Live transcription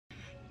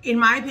In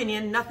my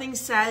opinion, nothing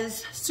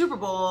says Super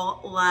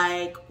Bowl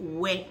like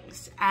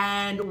wings.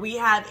 And we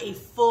have a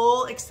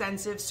full,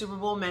 extensive Super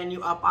Bowl menu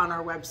up on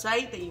our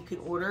website that you can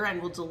order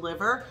and we'll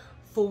deliver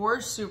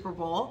for Super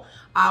Bowl.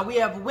 We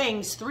have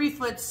wings,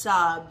 3-foot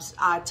subs,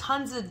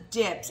 tons of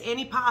dips,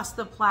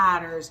 antipasta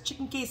platters,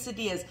 chicken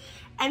quesadillas,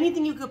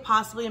 anything you could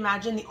possibly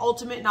imagine, the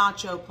ultimate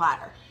nacho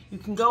platter. You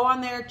can go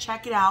on there,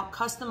 check it out,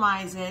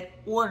 customize it,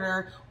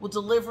 order, we'll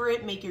deliver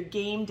it, make your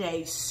game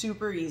day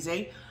super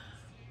easy.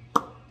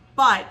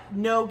 But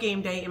no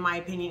game day, in my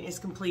opinion, is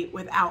complete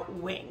without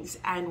wings.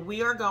 And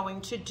we are going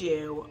to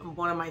do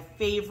one of my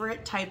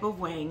favorite type of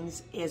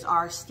wings is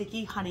our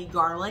sticky honey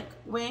garlic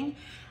wing.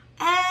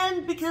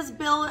 And because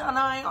Bill and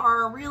I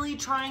are really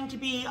trying to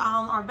be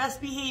on our best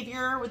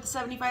behavior with the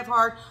 75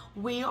 hard,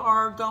 we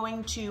are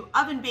going to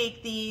oven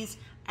bake these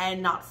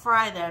and not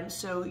fry them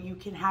so you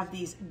can have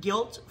these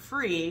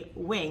guilt-free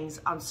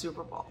wings on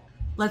Super Bowl.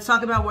 Let's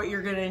talk about what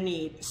you're gonna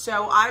need.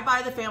 So I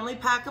buy the family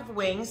pack of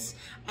wings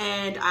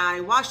and I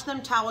washed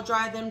them, towel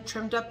dried them,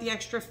 trimmed up the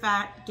extra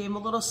fat, gave them a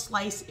little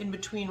slice in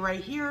between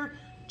right here,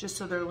 just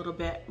so they're a little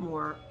bit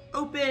more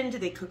opened,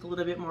 they cook a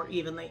little bit more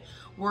evenly.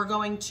 We're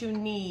going to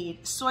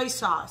need soy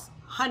sauce,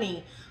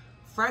 honey,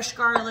 fresh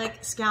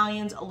garlic,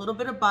 scallions, a little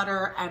bit of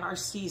butter, and our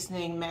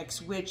seasoning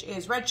mix, which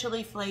is red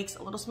chili flakes,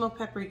 a little smoked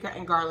paprika,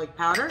 and garlic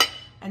powder,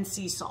 and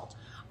sea salt.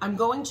 I'm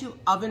going to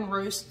oven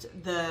roast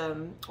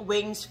the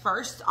wings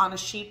first on a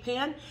sheet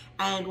pan,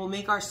 and we'll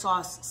make our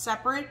sauce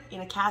separate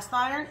in a cast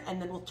iron,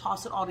 and then we'll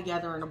toss it all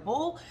together in a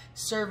bowl,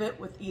 serve it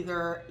with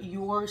either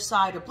your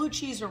side of blue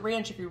cheese or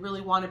ranch if you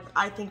really want it, but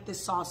I think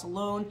this sauce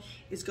alone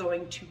is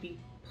going to be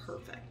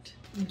perfect.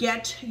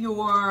 Get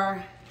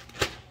your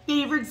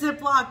favorite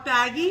Ziploc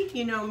baggie,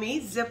 you know me,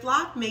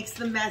 Ziploc makes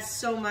the mess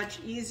so much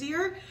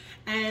easier,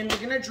 and we're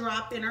gonna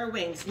drop in our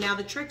wings. Now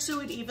the trick so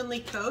it evenly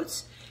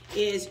coats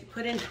is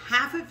put in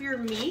half of your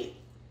meat,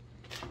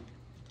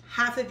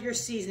 half of your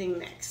seasoning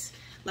mix.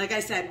 Like I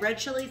said, red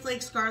chili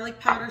flakes, garlic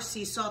powder,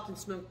 sea salt, and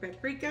smoked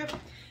paprika.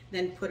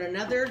 Then put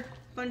another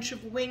bunch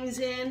of wings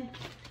in,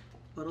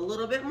 put a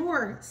little bit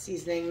more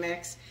seasoning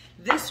mix.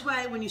 This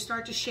way, when you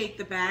start to shake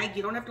the bag,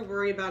 you don't have to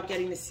worry about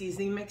getting the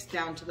seasoning mix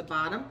down to the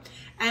bottom.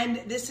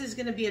 And this is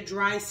gonna be a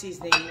dry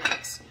seasoning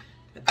mix.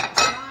 Put that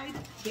aside,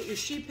 get your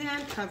sheet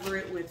pan, cover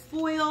it with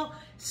foil,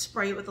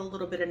 spray it with a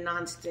little bit of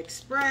nonstick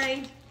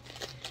spray.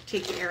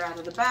 Take the air out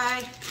of the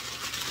bag,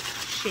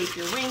 shake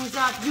your wings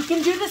up. You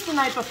can do this the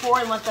night before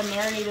and let them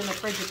marinate in the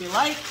fridge if you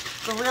like,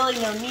 but really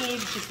no need,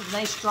 just a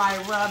nice dry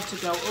rub to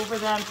go over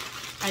them.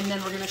 And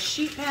then we're gonna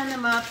sheet pan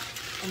them up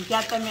and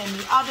get them in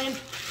the oven,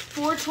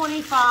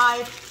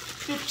 425,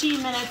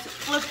 15 minutes,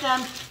 flip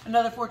them,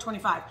 another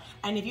 425.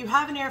 And if you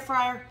have an air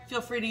fryer, feel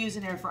free to use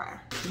an air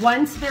fryer.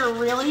 Once they're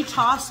really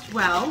tossed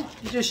well,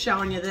 I'm just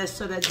showing you this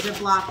so that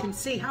Ziploc can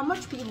see how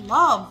much we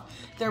love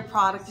their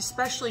product,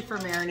 especially for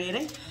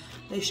marinating.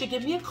 They should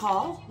give me a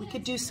call. We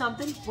could do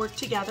something, work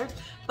together.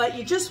 But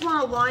you just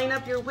want to line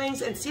up your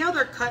wings and see how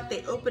they're cut.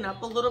 They open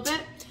up a little bit.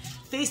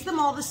 Face them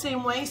all the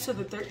same way so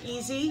that they're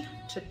easy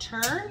to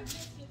turn.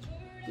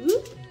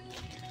 Oop.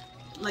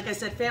 Like I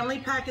said, family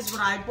pack is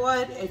what I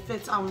bought. It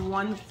fits on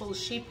one full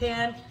sheet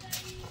pan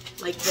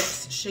like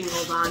this,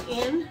 shingled on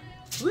in.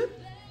 Whoop.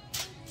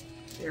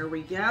 There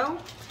we go.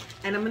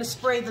 And I'm gonna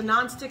spray the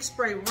nonstick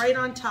spray right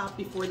on top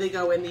before they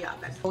go in the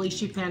oven. Fully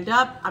sheet panned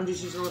up. I'm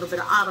just using a little bit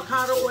of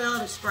avocado oil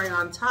to spray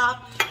on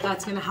top.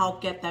 That's gonna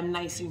help get them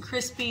nice and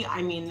crispy.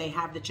 I mean, they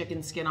have the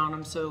chicken skin on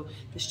them, so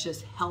this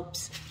just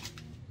helps.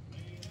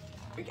 There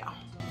we go.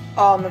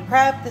 All in the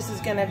prep, this is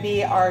gonna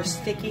be our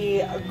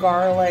sticky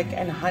garlic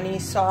and honey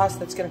sauce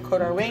that's gonna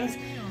coat our wings.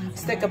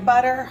 Stick of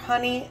butter,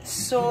 honey,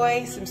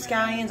 soy, some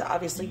scallions,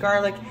 obviously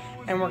garlic,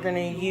 and we're gonna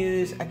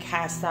use a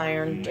cast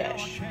iron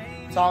dish.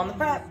 It's all in the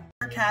prep.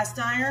 Cast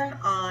iron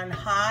on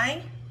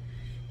high,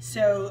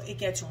 so it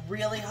gets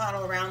really hot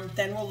all around.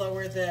 Then we'll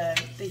lower the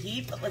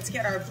heat, but let's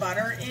get our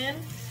butter in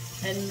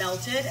and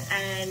melted,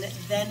 and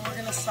then we're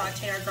gonna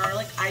saute our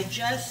garlic. I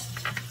just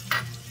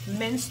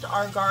minced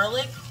our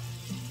garlic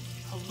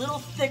a little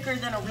thicker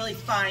than a really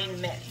fine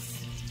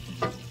mince.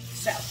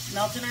 So,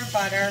 melted our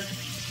butter,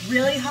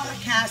 really hot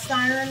cast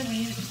iron.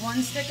 We used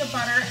 1 stick of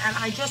butter, and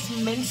I just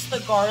minced the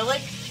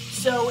garlic.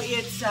 So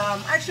it's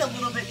actually a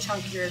little bit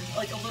chunkier,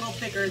 like a little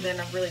bigger than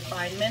a really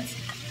fine mince.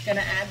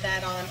 Gonna add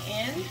that on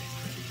in.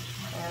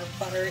 Our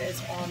butter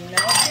is all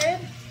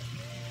melted.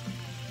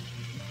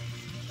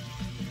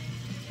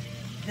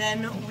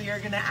 Then we are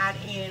gonna add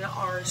in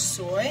our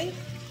soy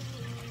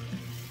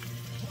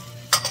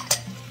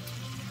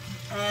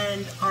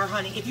and our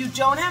honey. If you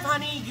don't have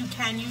honey, you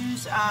can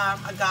use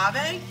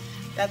agave.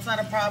 That's not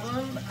a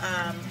problem,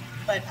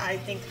 but I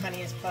think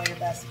honey is probably your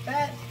best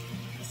bet.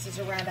 This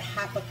is around a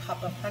half a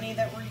cup of honey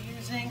that we're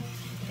using.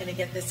 Gonna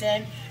get this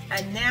in.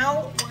 And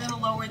now we're gonna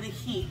lower the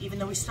heat. Even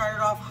though we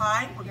started off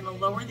high, we're gonna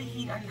lower the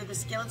heat under the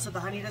skillet so the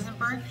honey doesn't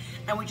burn.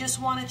 And we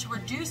just want it to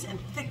reduce and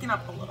thicken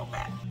up a little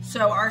bit.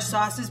 So our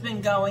sauce has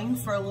been going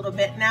for a little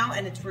bit now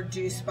and it's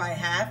reduced by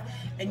half.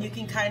 And you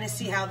can kind of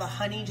see how the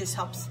honey just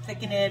helps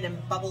thicken it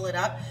and bubble it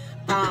up.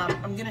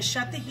 I'm gonna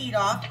shut the heat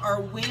off.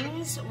 Our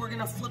wings, we're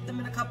gonna flip them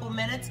in a couple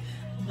minutes,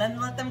 then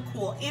let them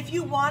cool. If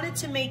you wanted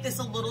to make this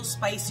a little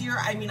spicier,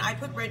 I mean, I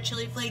put red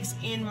chili flakes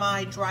in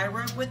my dry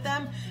rub with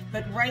them,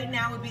 but right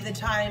now would be the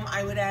time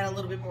I would add a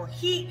little bit more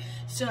heat.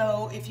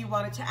 So if you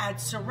wanted to add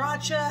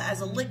sriracha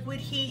as a liquid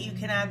heat, you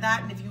can add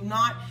that. And if you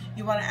want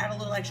to add a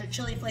little extra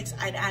chili flakes,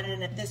 I'd add it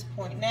in at this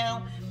point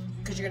now,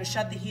 because you're gonna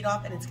shut the heat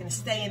off and it's gonna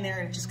stay in there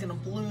and it's just gonna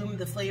bloom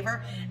the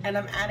flavor. And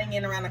I'm adding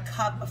in around a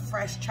cup of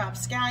fresh chopped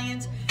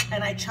scallions,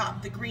 and I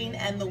chopped the green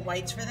and the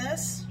whites for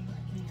this.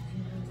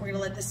 We're gonna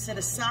let this sit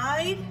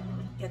aside,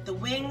 get the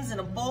wings in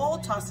a bowl,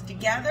 toss it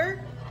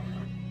together,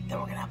 then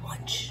we're gonna have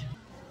lunch.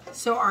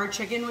 So our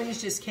chicken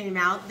wings just came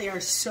out. They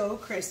are so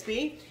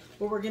crispy.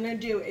 What we're gonna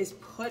do is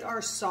put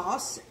our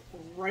sauce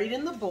right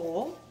in the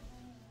bowl.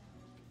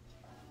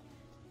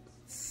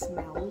 It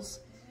smells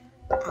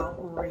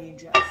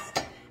outrageous.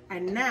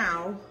 And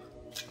now,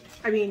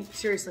 I mean,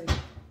 seriously,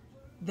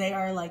 they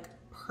are like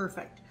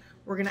perfect.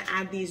 We're gonna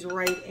add these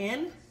right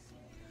in,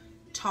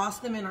 toss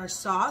them in our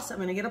sauce. I'm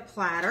gonna get a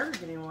platter,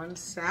 give me one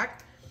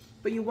sec.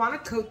 But you wanna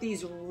coat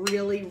these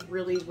really,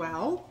 really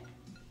well.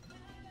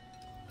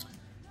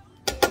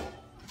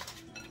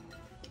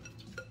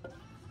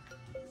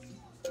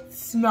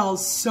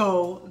 Smells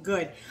so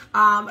good.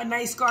 A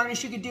nice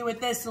garnish you could do with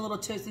this, a little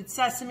toasted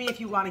sesame if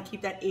you wanna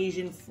keep that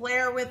Asian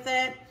flair with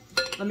it.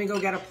 Let me go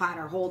get a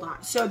platter, hold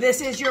on. So this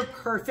is your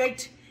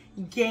perfect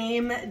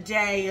game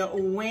day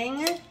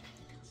wing.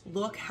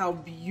 Look how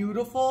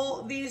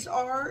beautiful these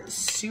are,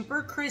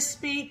 super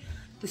crispy.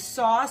 The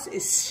sauce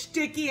is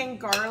sticky and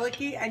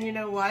garlicky, and you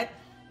know what?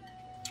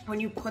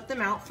 When you put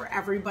them out for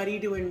everybody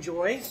to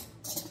enjoy,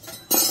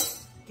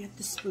 get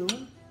the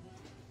spoon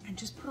and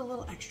just put a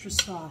little extra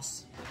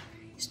sauce.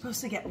 You're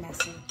supposed to get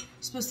messy. You're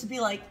supposed to be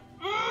like,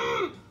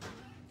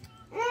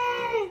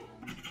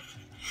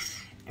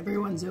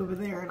 Everyone's over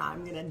there, and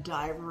I'm gonna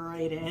dive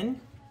right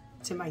in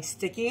to my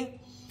sticky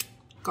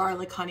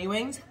garlic honey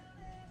wings.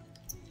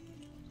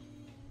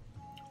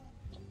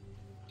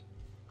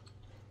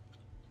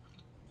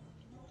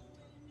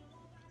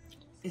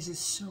 This is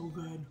so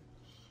good.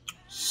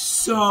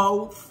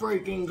 So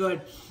freaking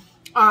good.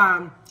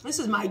 This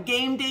is my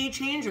game day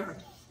changer.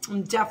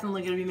 I'm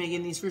definitely gonna be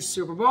making these for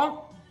Super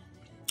Bowl.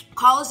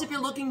 Call us if you're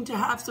looking to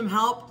have some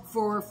help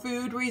for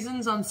food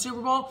reasons on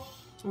Super Bowl.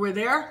 We're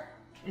there.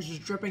 It's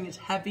just dripping, it's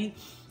heavy.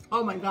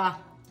 Oh my God.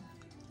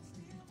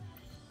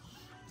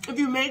 If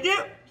you make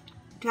it,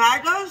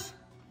 tag us,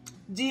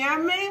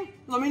 DM me,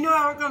 let me know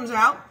how it comes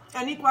out.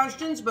 Any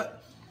questions,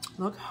 but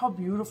look how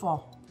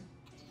beautiful.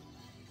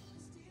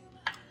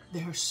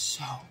 They're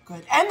so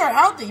good. And they're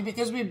healthy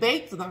because we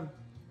baked them.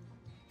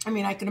 I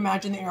mean, I can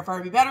imagine the air fryer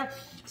would be better.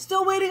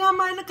 Still waiting on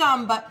mine to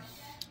come, but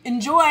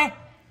enjoy.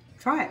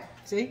 Try it,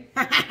 see?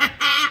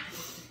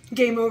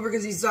 Came over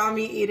because he saw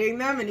me eating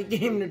them and he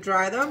came to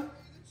try them.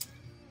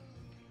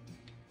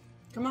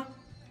 Come on.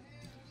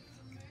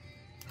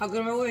 How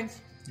good are my wings?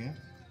 Yeah.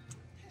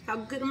 How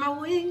good are my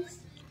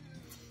wings?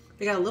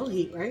 They got a little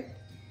heat, right?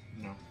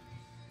 No.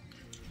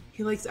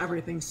 He likes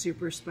everything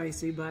super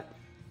spicy, but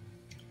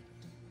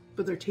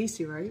they're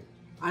tasty, right?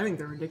 I think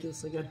they're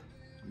ridiculously good.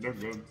 They're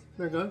good.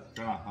 They're good?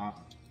 They're not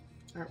hot.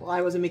 All right, well,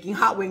 I wasn't making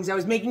hot wings. I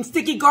was making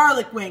sticky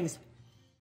garlic wings.